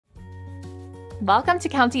Welcome to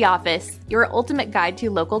County Office, your ultimate guide to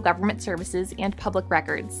local government services and public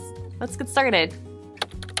records. Let's get started.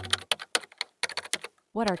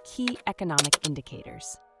 What are key economic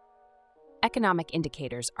indicators? Economic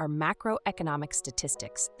indicators are macroeconomic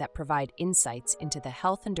statistics that provide insights into the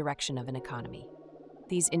health and direction of an economy.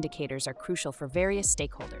 These indicators are crucial for various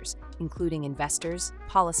stakeholders, including investors,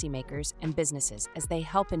 policymakers, and businesses, as they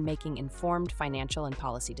help in making informed financial and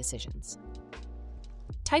policy decisions.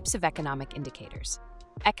 Types of economic indicators.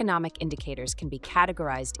 Economic indicators can be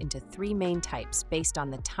categorized into three main types based on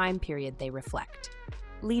the time period they reflect.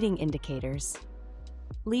 Leading indicators.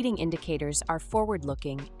 Leading indicators are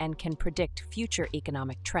forward-looking and can predict future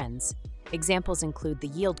economic trends. Examples include the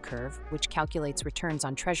yield curve, which calculates returns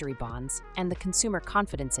on treasury bonds, and the Consumer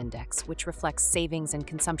Confidence Index, which reflects savings and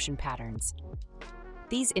consumption patterns.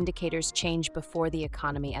 These indicators change before the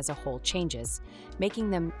economy as a whole changes, making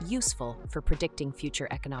them useful for predicting future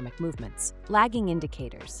economic movements. Lagging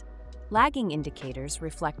indicators. Lagging indicators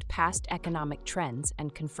reflect past economic trends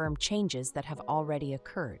and confirm changes that have already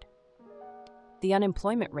occurred. The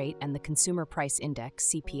unemployment rate and the Consumer Price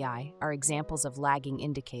Index, CPI, are examples of lagging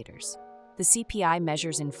indicators. The CPI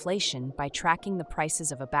measures inflation by tracking the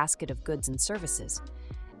prices of a basket of goods and services,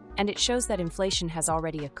 and it shows that inflation has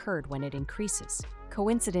already occurred when it increases.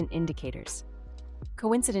 Coincident indicators.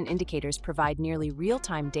 Coincident indicators provide nearly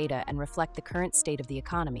real-time data and reflect the current state of the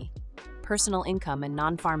economy. Personal income and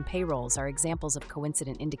non-farm payrolls are examples of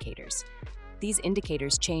coincident indicators. These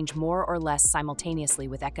indicators change more or less simultaneously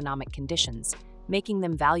with economic conditions, making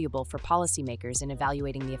them valuable for policymakers in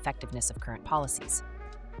evaluating the effectiveness of current policies.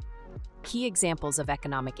 Key examples of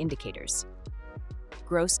economic indicators.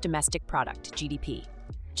 Gross domestic product, GDP.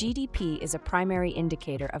 GDP is a primary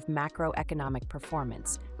indicator of macroeconomic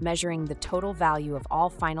performance, measuring the total value of all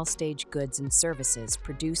final stage goods and services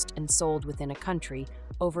produced and sold within a country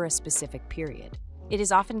over a specific period. It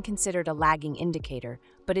is often considered a lagging indicator,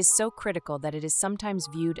 but is so critical that it is sometimes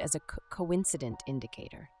viewed as a coincident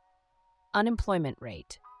indicator. Unemployment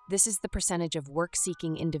rate. This is the percentage of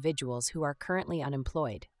work-seeking individuals who are currently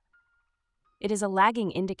unemployed. It is a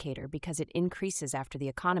lagging indicator because it increases after the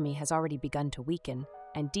economy has already begun to weaken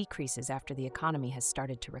and decreases after the economy has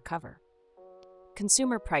started to recover.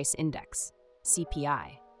 Consumer Price Index,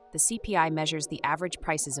 CPI. The CPI measures the average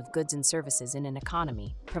prices of goods and services in an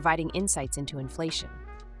economy, providing insights into inflation.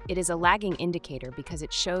 It is a lagging indicator because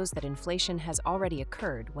it shows that inflation has already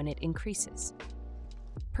occurred when it increases.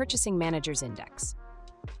 Purchasing Managers Index,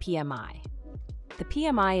 PMI. The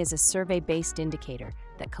PMI is a survey-based indicator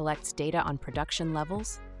that collects data on production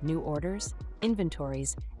levels, new orders,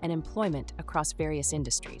 inventories, and employment across various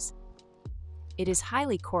industries. It is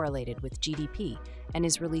highly correlated with GDP and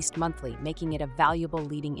is released monthly, making it a valuable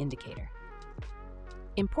leading indicator.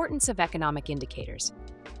 Importance of economic indicators.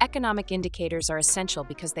 Economic indicators are essential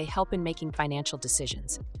because they help in making financial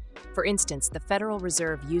decisions. For instance, the Federal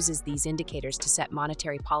Reserve uses these indicators to set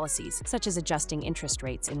monetary policies, such as adjusting interest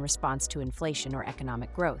rates in response to inflation or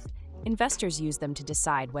economic growth. Investors use them to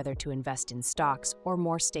decide whether to invest in stocks or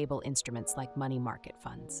more stable instruments like money market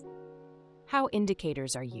funds. How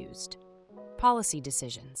indicators are used. Policy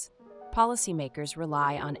decisions. Policymakers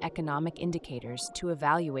rely on economic indicators to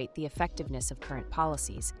evaluate the effectiveness of current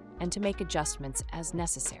policies and to make adjustments as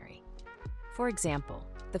necessary. For example,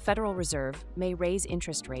 the Federal Reserve may raise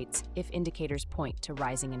interest rates if indicators point to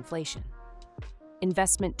rising inflation.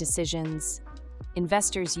 Investment decisions.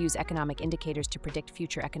 Investors use economic indicators to predict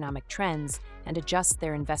future economic trends and adjust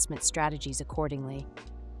their investment strategies accordingly.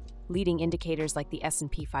 Leading indicators like the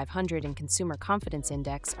S&P 500 and Consumer Confidence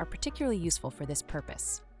Index are particularly useful for this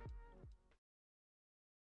purpose.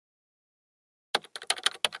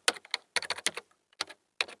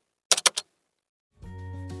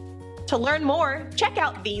 To learn more, check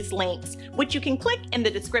out these links, which you can click in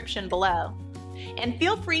the description below. And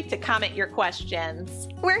feel free to comment your questions.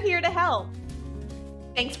 We're here to help.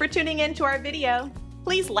 Thanks for tuning in to our video.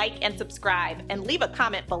 Please like and subscribe and leave a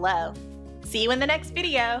comment below. See you in the next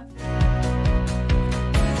video.